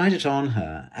 So I tried it on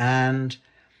her and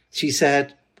she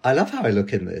said, I love how I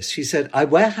look in this. She said, I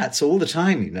wear hats all the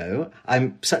time,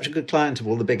 I'm such a good client of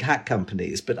all the big hat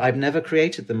companies, but I've never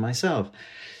created them myself.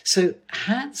 So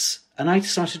hats, and I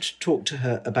started to talk to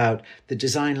her about the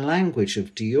design language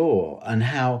of Dior and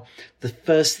how the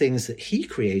first things that he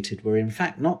created were in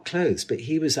fact not clothes, but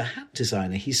he was a hat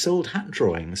designer. He sold hat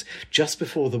drawings just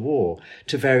before the war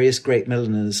to various great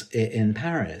milliners in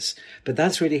Paris. But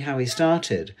that's really how he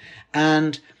started.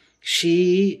 And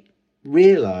she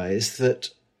realized that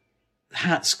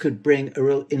hats could bring a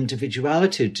real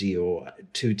individuality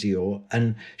to Dior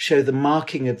and show the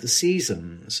marking of the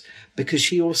seasons, because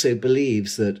she also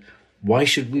believes that why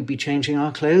should we be changing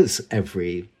our clothes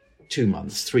every 2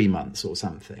 months, 3 months or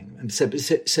something? And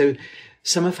so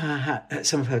some of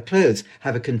her clothes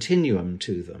have a continuum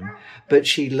to them, but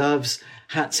she loves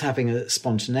hats having a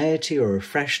spontaneity or a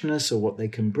freshness or what they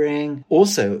can bring.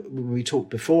 Also, we talked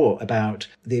before about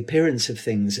the appearance of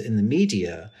things in the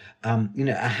media. A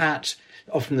hat,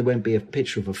 often there won't be a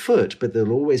picture of a foot, but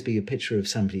there'll always be a picture of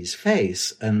somebody's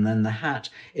face, and then the hat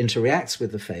interacts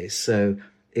with the face. So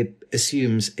it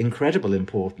assumes incredible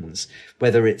importance,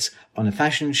 whether it's on a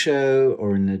fashion show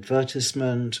or an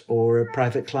advertisement or a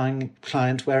private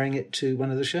client wearing it to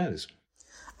one of the shows.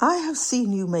 I have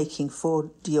seen you making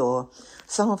for Dior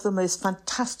some of the most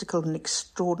fantastical and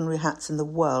extraordinary hats in the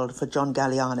world for John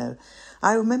Galliano.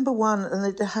 I remember one, and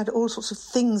it had all sorts of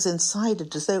things inside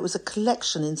it, as though it was a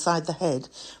collection inside the head,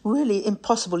 really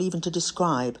impossible even to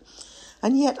describe.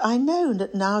 And yet I know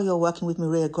that now you're working with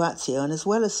Maria Grazia, and as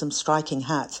well as some striking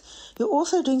hats, you're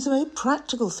also doing some very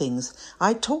practical things.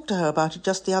 I talked to her about it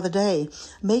just the other day,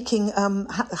 making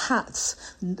hats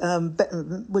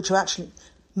which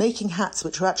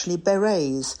are actually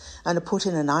berets, and are put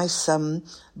in a nice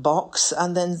box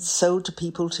and then sold to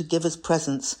people to give as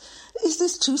presents. Is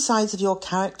this two sides of your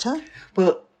character?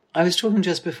 Well, I was talking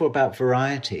just before about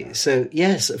variety. So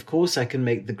yes, of course I can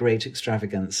make the great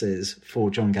extravagances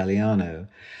for John Galliano.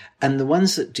 And the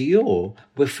ones at Dior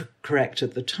were correct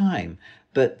at the time.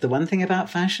 But the one thing about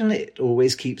fashion, it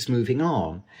always keeps moving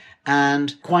on.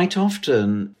 And quite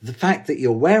often, the fact that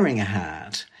you're wearing a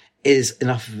hat is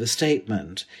enough of a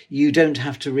statement. You don't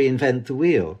have to reinvent the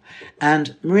wheel.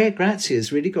 And Maria Grazia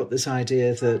has really got this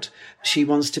idea that she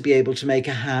wants to be able to make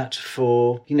a hat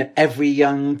for, every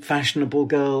young fashionable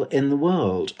girl in the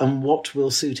world and what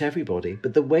will suit everybody.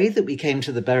 But the way that we came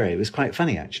to the beret was quite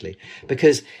funny, actually,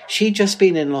 because she'd just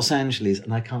been in Los Angeles,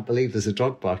 and I can't believe there's a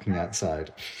dog barking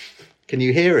outside. Can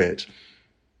you hear it?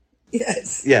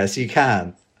 Yes. Yes, you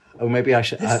can. Or maybe I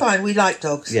should... It's fine, we like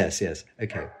dogs. Yes,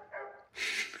 okay.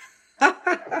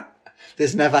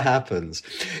 This never happens.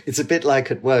 It's a bit like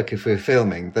at work if we're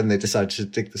filming, then they decide to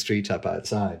dig the street up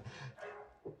outside.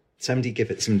 Somebody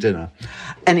give it some dinner.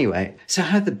 Anyway, so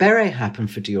how the beret happened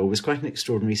for Dior was quite an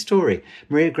extraordinary story.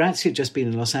 Maria Grazia had just been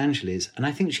in Los Angeles, and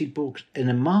I think she'd bought in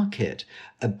a market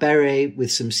a beret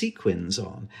with some sequins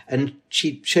on. And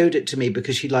she showed it to me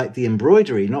because she liked the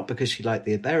embroidery, not because she liked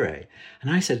the beret.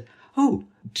 And I said, "Oh,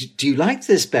 do you like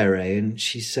this beret?" And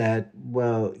she said,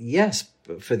 "Well, yes,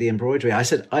 for the embroidery." I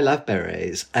said, "I love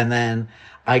berets." And then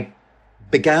I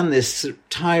began this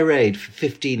tirade for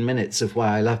 15 minutes of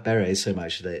why I love berets so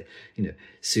much. They,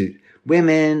 suit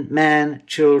women, men,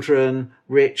 children,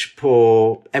 rich,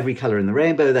 poor, every color in the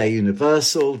rainbow. They're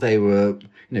universal. They were,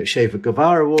 Che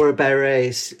Guevara wore a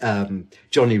beret,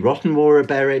 Johnny Rotten wore a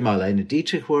beret, Marlene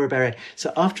Dietrich wore a beret.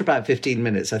 So after about 15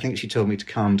 minutes, I think she told me to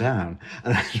calm down.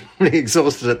 And I was really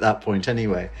exhausted at that point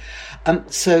anyway.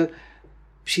 So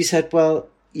she said, "Well,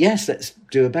 yes, let's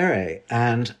do a beret."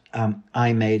 And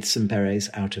I made some berets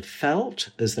out of felt,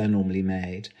 as they're normally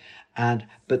made.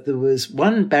 But there was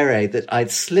one beret that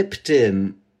I'd slipped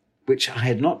in, which I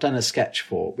had not done a sketch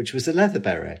for, which was a leather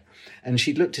beret. And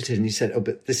she looked at it and she said, "Oh,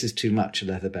 but this is too much, a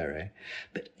leather beret."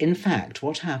 But in fact,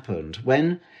 what happened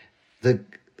when the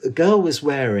girl was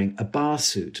wearing a bar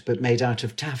suit, but made out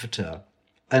of taffeta,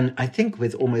 and I think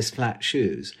with almost flat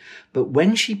shoes. But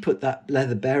when she put that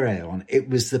leather beret on, it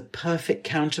was the perfect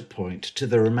counterpoint to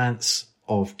the romance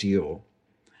of Dior.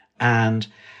 And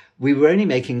we were only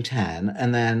making 10.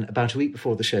 And then about a week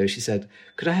before the show, she said,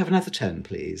 "Could I have another 10,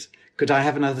 please? Could I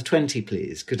have another 20,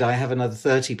 please? Could I have another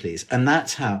 30, please?" And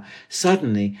that's how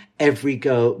suddenly every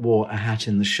girl wore a hat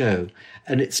in the show.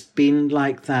 And it's been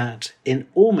like that in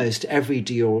almost every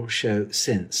Dior show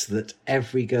since, that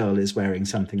every girl is wearing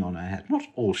something on her head. Not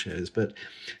all shows, but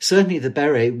certainly the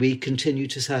beret, we continue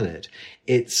to sell it.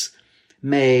 It's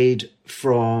made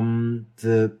from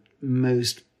the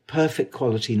most perfect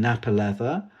quality Napa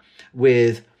leather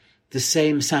with the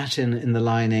same satin in the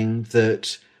lining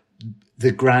that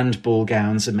the grand ball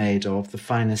gowns are made of, the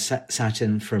finest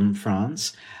satin from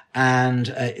France. And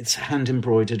it's hand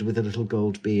embroidered with a little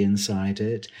gold bee inside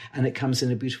it. And it comes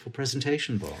in a beautiful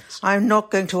presentation box. I'm not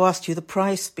going to ask you the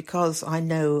price because I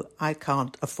know I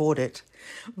can't afford it.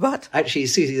 But actually,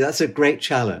 Susie, that's a great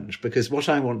challenge, because what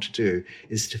I want to do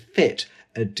is to fit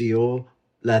a Dior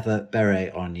leather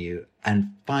beret on you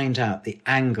and find out the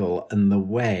angle and the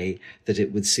way that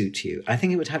it would suit you. I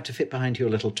think it would have to fit behind your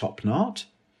little top knot,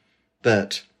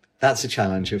 but that's a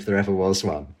challenge if there ever was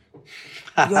one.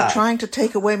 You're trying to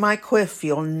take away my quiff.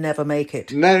 You'll never make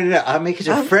it. No, I'll make it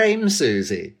a frame,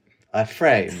 Susie. A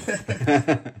frame.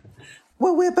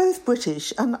 Well, we're both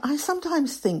British, and I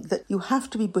sometimes think that you have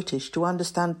to be British to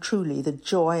understand truly the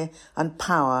joy and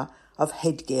power of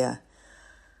headgear.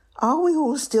 Are we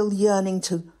all still yearning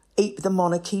to ape the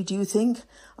monarchy, do you think?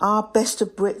 Are best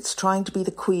of Brits trying to be the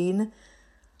Queen?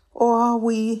 Or are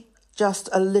we just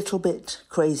a little bit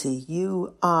crazy,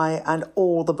 you, I, and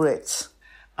all the Brits?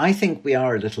 I think we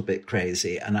are a little bit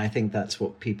crazy, and I think that's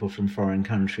what people from foreign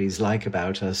countries like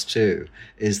about us too,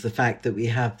 is the fact that we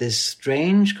have this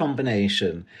strange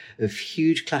combination of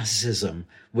huge classicism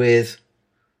with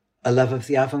a love of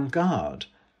the avant-garde,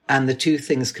 and the two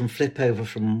things can flip over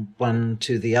from one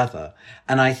to the other.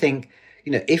 And I think,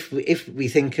 if we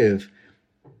think of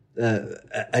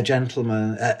a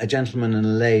gentleman and a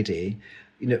lady,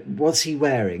 what's he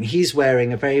wearing? He's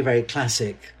wearing a very, very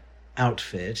classic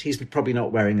outfit. He's probably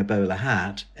not wearing a bowler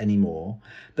hat anymore,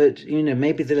 but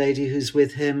maybe the lady who's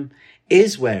with him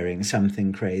is wearing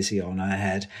something crazy on her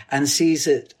head and sees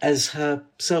it as her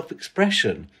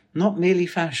self-expression, not merely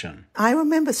fashion. I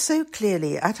remember so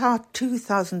clearly at our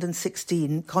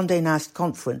 2016 Condé Nast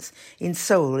conference in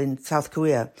Seoul in South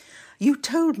Korea, you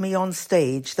told me on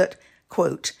stage that,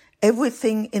 quote,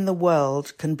 everything in the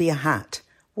world can be a hat.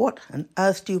 What on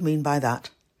earth do you mean by that?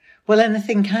 Well,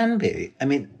 anything can be. I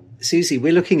mean, Susie,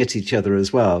 we're looking at each other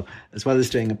as well as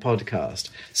doing a podcast.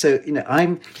 So,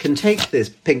 I can take this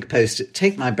pink Post-it,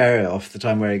 take my beret off that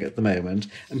I'm wearing at the moment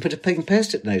and put a pink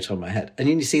Post-it note on my head. And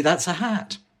you see, that's a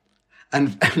hat.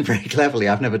 And very cleverly,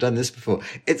 I've never done this before,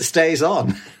 it stays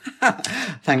on,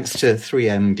 thanks to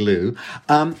 3M glue.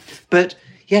 But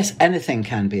yes, anything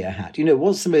can be a hat.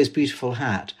 What's the most beautiful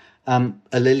hat?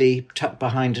 A lily tucked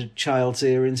behind a child's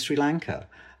ear in Sri Lanka.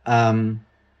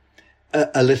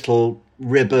 A little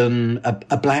ribbon,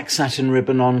 a black satin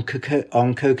ribbon on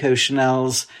Coco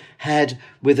Chanel's head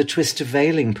with a twist of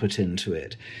veiling put into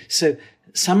it. So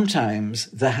sometimes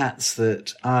the hats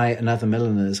that I and other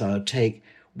milliners take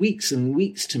weeks and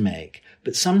weeks to make,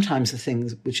 but sometimes the thing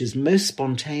which is most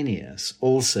spontaneous,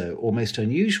 also, or most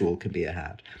unusual, can be a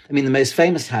hat. I mean, the most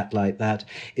famous hat like that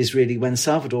is really when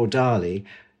Salvador Dali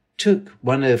took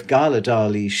one of Gala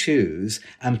Dali's shoes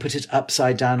and put it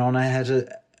upside down on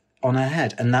her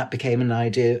head, and that became an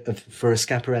idea for a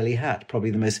Schiaparelli hat,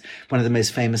 probably one of the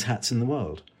most famous hats in the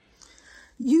world.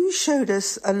 You showed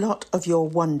us a lot of your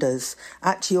wonders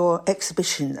at your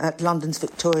exhibition at London's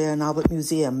Victoria and Albert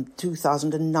Museum,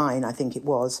 2009, I think it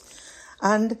was.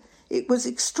 And it was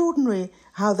extraordinary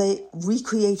how they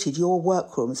recreated your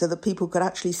workroom so that people could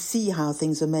actually see how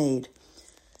things are made.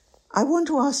 I want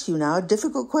to ask you now a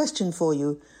difficult question for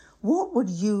you. What would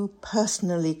you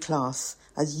personally class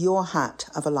as your hat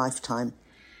of a lifetime?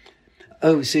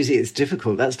 Oh, Susie, it's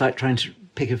difficult. That's like trying to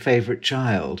pick a favourite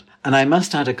child. And I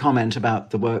must add a comment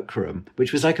about the workroom,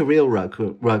 which was like a real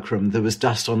workroom. There was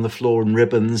dust on the floor and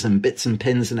ribbons and bits and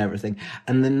pins and everything.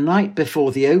 And the night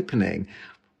before the opening,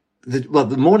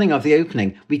 the morning of the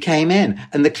opening, we came in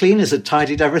and the cleaners had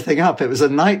tidied everything up. It was a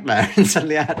nightmare, and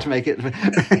suddenly I had to make it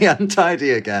very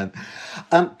untidy again.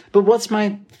 But what's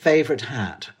my favourite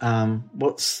hat?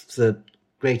 What's the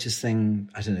greatest thing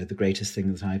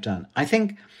that I've done? I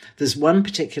think there's one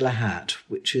particular hat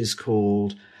which is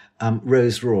called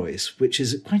Rose Royce, which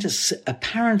is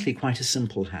apparently quite a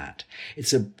simple hat.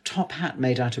 It's a top hat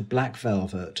made out of black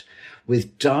velvet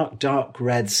with dark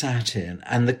red satin,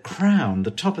 and the crown,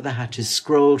 the top of the hat, is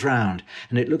scrolled round,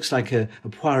 and it looks like a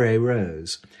poire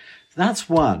rose. That's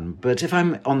one, but if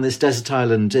I'm on this desert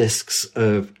island discs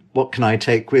of what can I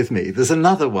take with me, there's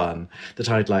another one that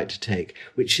I'd like to take,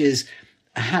 which is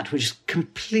a hat which is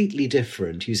completely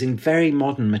different, using very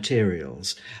modern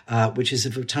materials, which is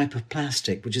of a type of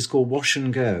plastic, which is called wash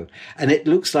and go. And it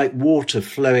looks like water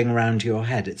flowing around your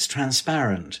head. It's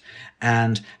transparent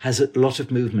and has a lot of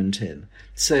movement in.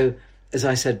 So, as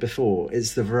I said before,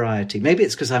 it's the variety. Maybe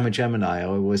it's because I'm a Gemini. I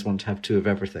always want to have two of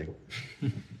everything.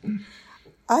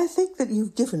 I think that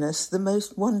you've given us the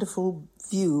most wonderful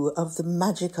view of the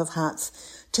magic of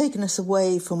hats, taken us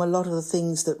away from a lot of the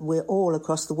things that we're all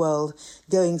across the world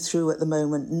going through at the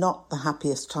moment, not the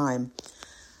happiest time.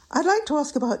 I'd like to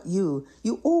ask about you.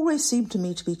 You always seem to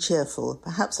me to be cheerful.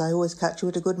 Perhaps I always catch you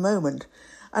at a good moment.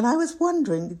 And I was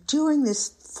wondering, during this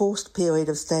forced period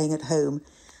of staying at home,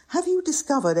 have you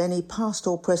discovered any past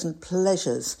or present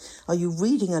pleasures? Are you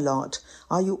reading a lot?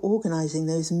 Are you organising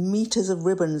those meters of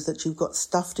ribbons that you've got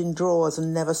stuffed in drawers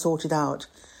and never sorted out?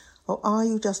 Or are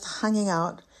you just hanging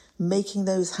out, making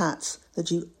those hats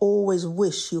that you always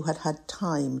wish you had had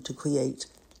time to create?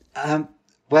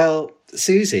 Well,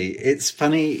 Susie, it's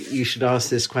funny you should ask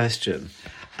this question.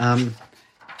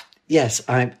 Yes,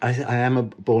 I am a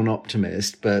born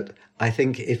optimist, but I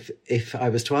think if I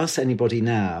was to ask anybody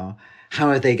now, how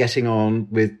are they getting on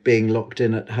with being locked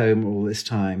in at home all this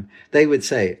time? They would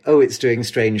say, oh, it's doing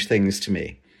strange things to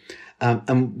me.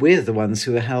 And we're the ones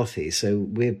who are healthy, so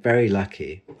we're very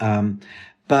lucky.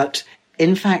 But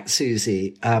in fact,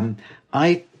 Susie,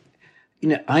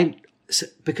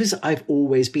 because I've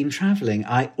always been traveling,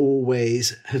 I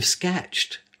always have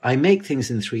sketched. I make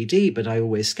things in 3D, but I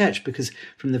always sketch because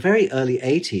from the very early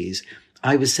 80s,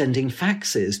 I was sending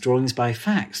faxes, drawings by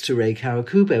fax to Rei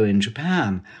Kawakubo in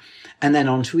Japan, and then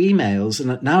onto emails.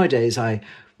 And nowadays I,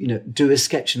 do a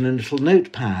sketch in a little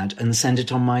notepad and send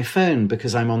it on my phone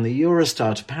because I'm on the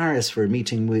Eurostar to Paris for a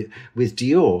meeting with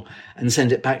Dior and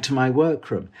send it back to my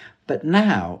workroom. But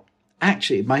now,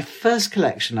 actually, my first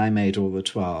collection, I made all the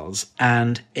toiles,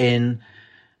 and in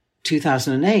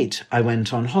 2008, I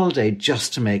went on holiday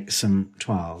just to make some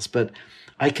toiles, but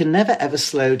I can never ever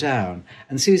slow down.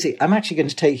 And Susie, I'm actually going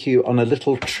to take you on a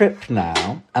little trip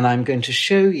now, and I'm going to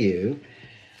show you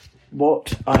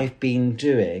what I've been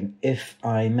doing, if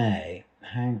I may.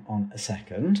 Hang on a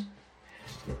second.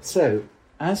 So,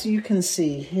 as you can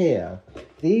see here,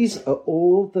 these are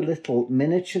all the little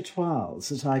miniature toiles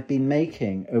that I've been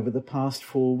making over the past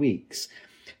 4 weeks.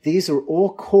 These are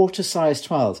all quarter-sized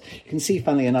toiles. You can see,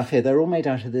 funnily enough here, they're all made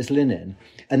out of this linen,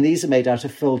 and these are made out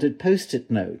of folded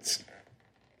Post-it notes.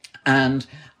 And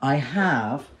I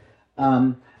have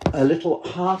a little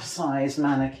half-size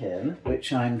mannequin,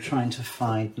 which I'm trying to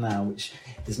find now, which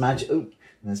is magic. Oh,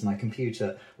 there's my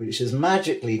computer, which has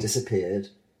magically disappeared.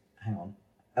 Hang on.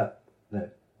 Oh, no.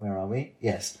 Where are we?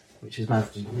 Yes, which has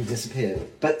magically disappeared.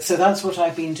 But so that's what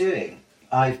I've been doing.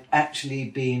 I've actually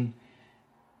been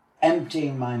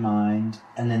emptying my mind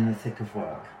and in the thick of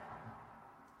work.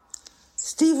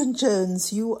 Stephen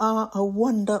Jones, you are a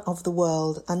wonder of the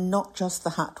world and not just the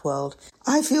hat world.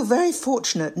 I feel very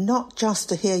fortunate not just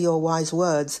to hear your wise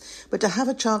words, but to have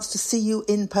a chance to see you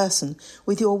in person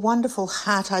with your wonderful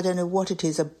hat. I don't know what it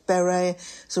is, a beret,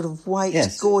 sort of white,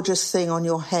 yes, gorgeous thing on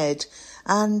your head.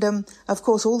 And, of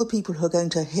course, all the people who are going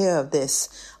to hear of this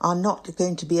are not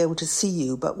going to be able to see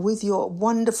you, but with your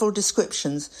wonderful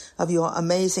descriptions of your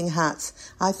amazing hats,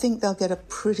 I think they'll get a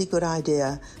pretty good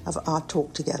idea of our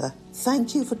talk together.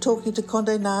 Thank you for talking to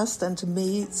Condé Nast and to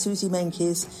me, Susie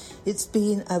Menkes. It's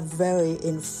been a very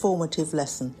informative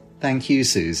lesson. Thank you,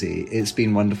 Susie. It's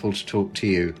been wonderful to talk to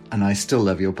you, and I still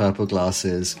love your purple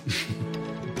glasses.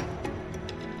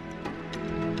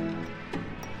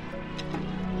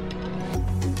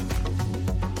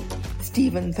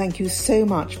 Stephen, thank you so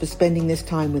much for spending this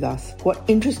time with us. What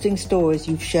interesting stories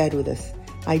you've shared with us.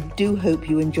 I do hope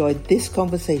you enjoyed this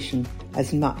conversation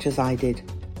as much as I did.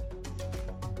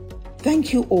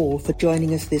 Thank you all for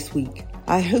joining us this week.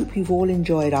 I hope you've all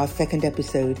enjoyed our second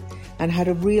episode and had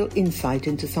a real insight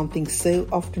into something so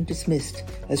often dismissed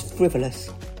as frivolous.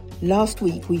 Last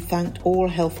week, we thanked all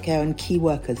healthcare and key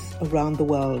workers around the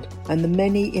world and the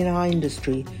many in our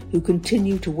industry who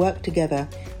continue to work together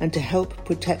and to help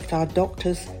protect our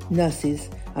doctors, nurses,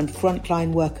 and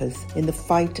frontline workers in the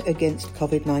fight against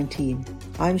COVID-19.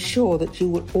 I'm sure that you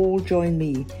will all join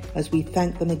me as we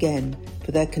thank them again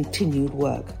for their continued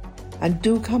work. And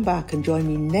do come back and join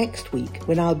me next week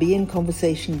when I'll be in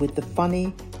conversation with the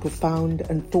funny, profound,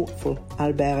 and thoughtful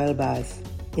Albert Elbaz.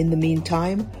 In the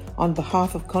meantime, on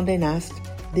behalf of Condé Nast,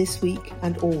 this week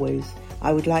and always,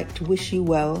 I would like to wish you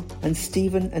well and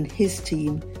Stephen and his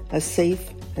team a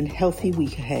safe and healthy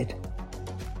week ahead.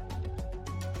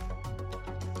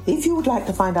 If you would like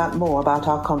to find out more about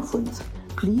our conference,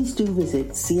 please do visit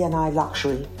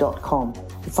cniluxury.com.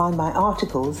 To find my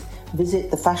articles,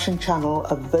 visit the fashion channel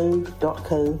of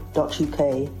vogue.co.uk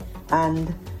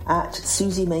and at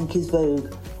Susie Menkes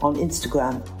Vogue on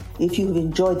Instagram. If you have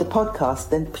enjoyed the podcast,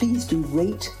 then please do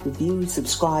rate, review,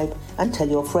 subscribe, and tell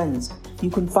your friends.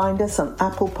 You can find us on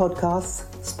Apple Podcasts,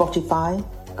 Spotify,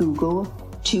 Google,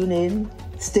 TuneIn,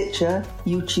 Stitcher,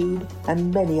 YouTube,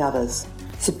 and many others.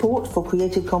 Support for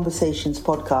Creative Conversations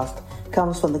podcast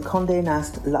comes from the Condé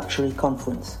Nast Luxury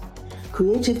Conference.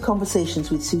 Creative Conversations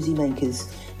with Susie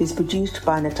Menkes is produced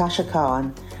by Natasha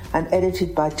Cowan and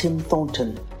edited by Tim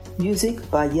Thornton. Music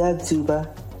by Jörg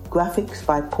Zuber, graphics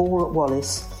by Paul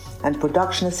Wallace, and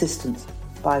production assistance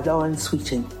by Lauren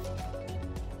Sweeting.